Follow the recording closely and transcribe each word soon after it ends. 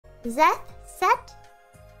Zeth set?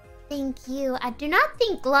 Thank you. I do not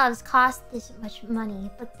think gloves cost this much money,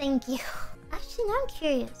 but thank you. Actually, now I'm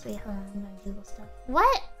curious. Wait, hold on. I'm gonna Google stuff.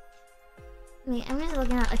 What? Wait, I'm just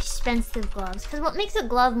looking at expensive gloves. Because what makes a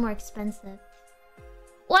glove more expensive?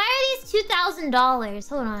 Why are these $2,000?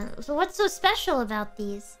 Hold on. So what's so special about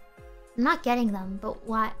these? I'm not getting them, but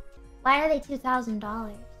why? Why are they $2,000?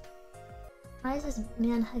 Why is this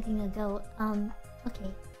man hugging a goat?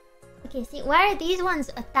 Okay. Okay, see, why are these ones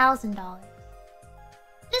 $1,000?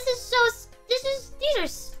 These are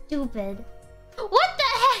stupid. What the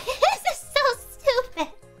heck? This is so stupid.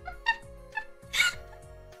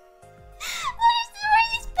 What are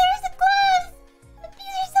these pairs of gloves?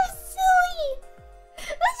 These are so silly.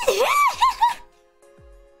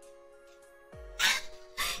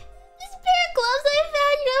 This pair of gloves I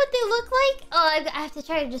found, you know what they look like? Oh, I have to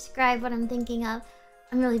try to describe what I'm thinking of.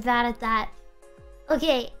 I'm really bad at that.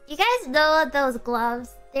 Okay, you guys know those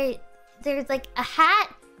gloves? There's like a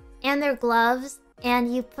hat and they're gloves,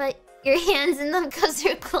 and you put your hands in them because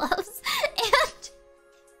they're gloves, and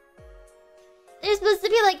they're supposed to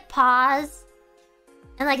be like paws,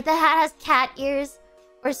 and like the hat has cat ears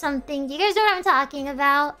or something. Do you guys know what I'm talking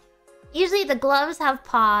about? Usually the gloves have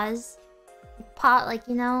paws, like,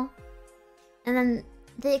 you know, and then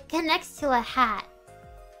it connects to a hat.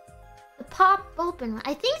 The pop open one.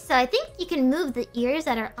 I think so. I think you can move the ears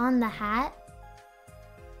that are on the hat.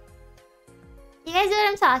 You guys know what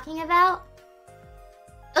I'm talking about?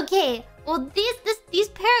 Okay, well these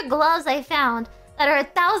pair of gloves I found that are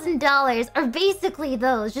 $1,000 are basically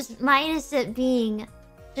those, just minus it being,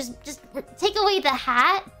 just take away the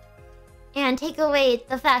hat and take away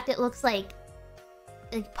the fact it looks like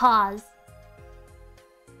paws.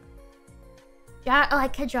 Oh, I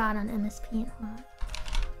could draw it on MS Paint. Hold on.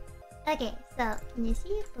 Okay, so can you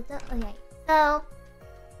see? Okay, so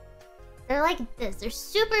they're like this. They're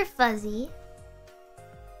super fuzzy.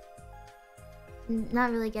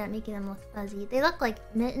 Not really good at making them look fuzzy. They look like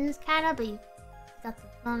mittens, kind of, but you got the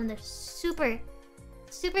phone. They're super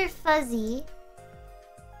fuzzy.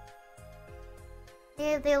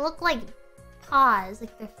 They look like paws.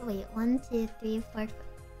 Like they're wait, 1, 2, 3, 4, 5.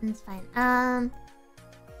 That's fine. And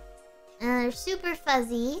they're super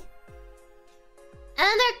fuzzy. And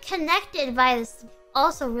then they're connected by this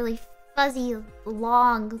also really fuzzy,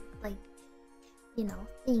 long, like, you know,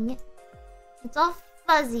 thing. It's all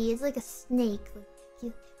fuzzy. It's like a snake.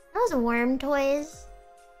 Like, those worm toys.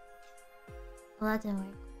 Well, that didn't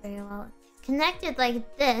work very well. It's connected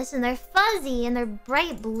like this, and they're fuzzy, and they're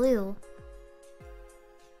bright blue.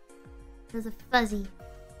 There's a fuzzy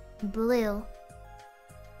blue.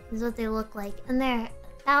 This is what they look like, and they're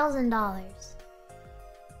 $1,000.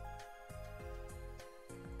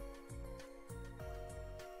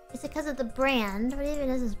 Is it because of the brand? What even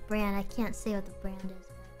is this brand? I can't say what the brand is.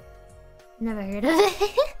 Never heard of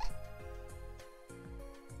it.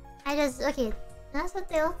 Okay, that's what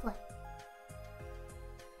they look like.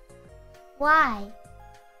 Why?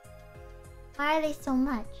 Why are they so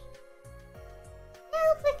much? Yeah, it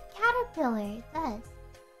looks like a caterpillar. It does.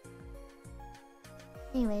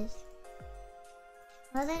 Anyways.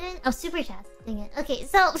 What was I doing? Oh, super chat. Dang it. Okay,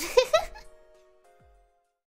 so...